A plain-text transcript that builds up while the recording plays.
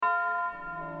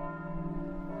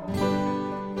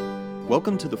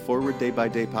Welcome to the Forward Day by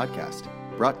Day podcast,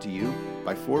 brought to you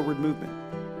by Forward Movement.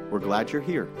 We're glad you're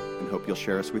here and hope you'll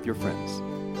share us with your friends.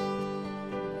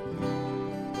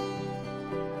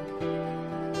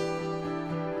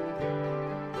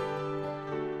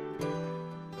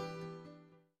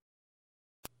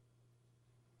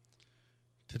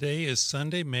 Today is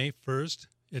Sunday, May 1st.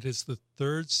 It is the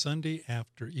third Sunday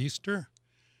after Easter.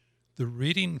 The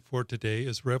reading for today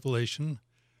is Revelation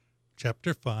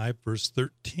chapter 5, verse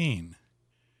 13.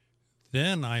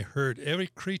 Then I heard every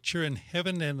creature in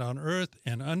heaven and on earth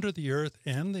and under the earth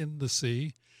and in the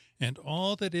sea, and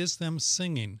all that is them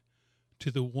singing, to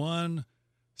the one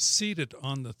seated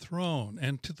on the throne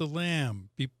and to the Lamb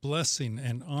be blessing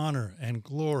and honor and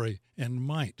glory and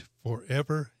might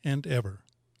forever and ever.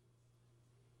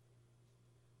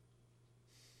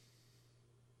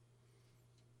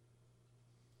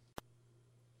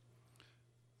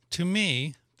 To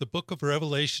me, the book of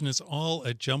Revelation is all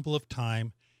a jumble of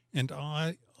time, and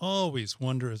I always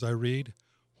wonder as I read,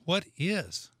 what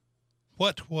is,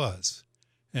 what was,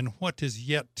 and what is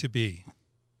yet to be.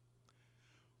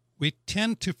 We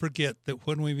tend to forget that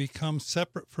when we become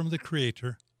separate from the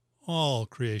Creator, all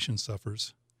creation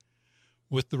suffers.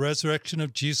 With the resurrection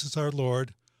of Jesus our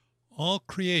Lord, all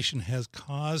creation has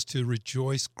cause to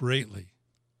rejoice greatly.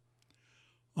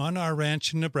 On our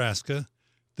ranch in Nebraska,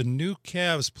 the new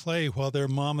calves play while their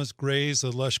mamas graze a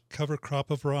lush cover crop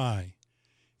of rye.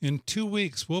 In 2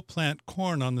 weeks, we'll plant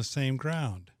corn on the same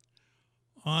ground.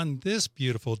 On this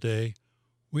beautiful day,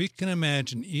 we can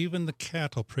imagine even the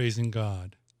cattle praising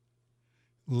God.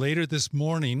 Later this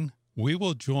morning, we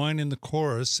will join in the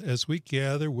chorus as we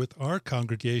gather with our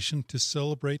congregation to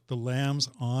celebrate the Lamb's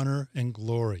honor and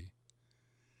glory.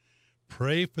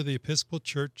 Pray for the Episcopal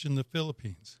Church in the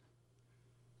Philippines.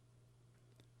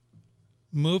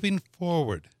 Moving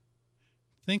forward,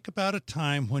 think about a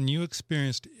time when you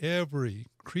experienced every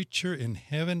creature in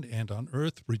heaven and on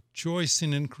earth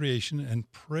rejoicing in creation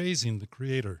and praising the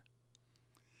Creator.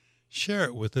 Share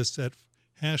it with us at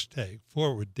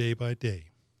 #ForwardDayByDay.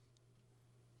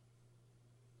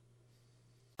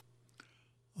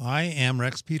 I am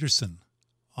Rex Peterson,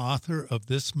 author of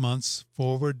this month's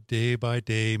Forward Day by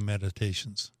Day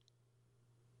Meditations.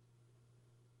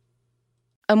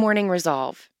 A morning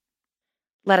resolve.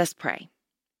 Let us pray.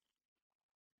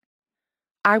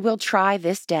 I will try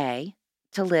this day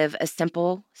to live a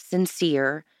simple,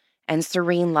 sincere, and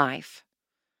serene life,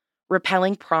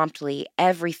 repelling promptly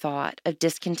every thought of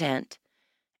discontent,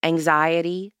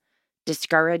 anxiety,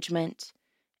 discouragement,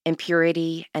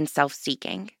 impurity, and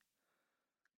self-seeking,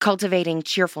 cultivating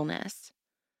cheerfulness,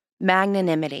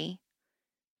 magnanimity,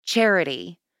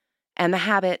 charity, and the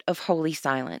habit of holy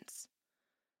silence,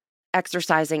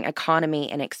 exercising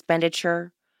economy in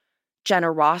expenditure,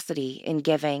 generosity in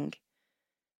giving,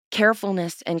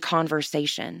 carefulness in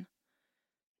conversation,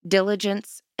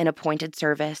 diligence in appointed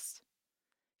service,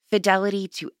 fidelity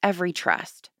to every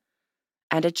trust,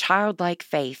 and a childlike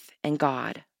faith in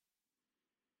God.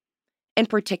 In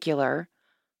particular,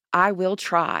 I will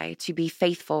try to be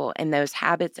faithful in those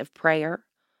habits of prayer,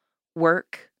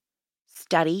 work,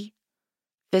 study,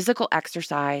 physical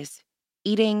exercise,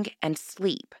 eating, and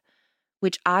sleep,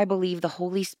 which I believe the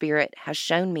Holy Spirit has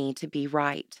shown me to be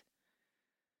right.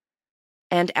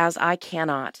 And as I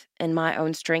cannot in my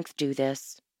own strength do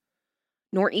this,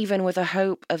 nor even with a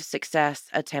hope of success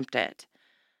attempt it,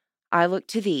 I look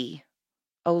to Thee,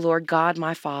 O Lord God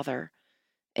my Father,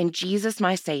 and Jesus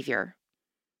my Savior,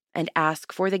 and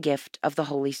ask for the gift of the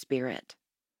Holy Spirit.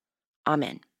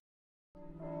 Amen.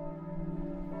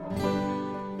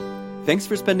 Thanks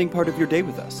for spending part of your day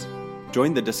with us.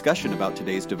 Join the discussion about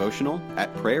today's devotional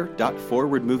at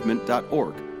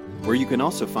prayer.forwardmovement.org, where you can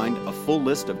also find a full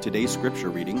list of today's scripture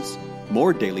readings,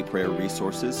 more daily prayer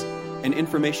resources, and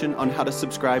information on how to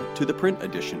subscribe to the print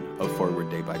edition of Forward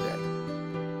Day by Day.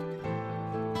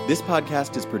 This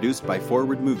podcast is produced by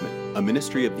Forward Movement, a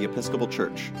ministry of the Episcopal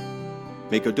Church.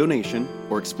 Make a donation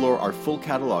or explore our full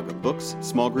catalog of books,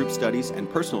 small group studies, and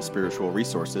personal spiritual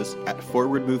resources at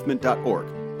forwardmovement.org.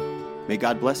 May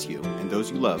God bless you and those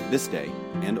you love this day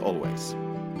and always.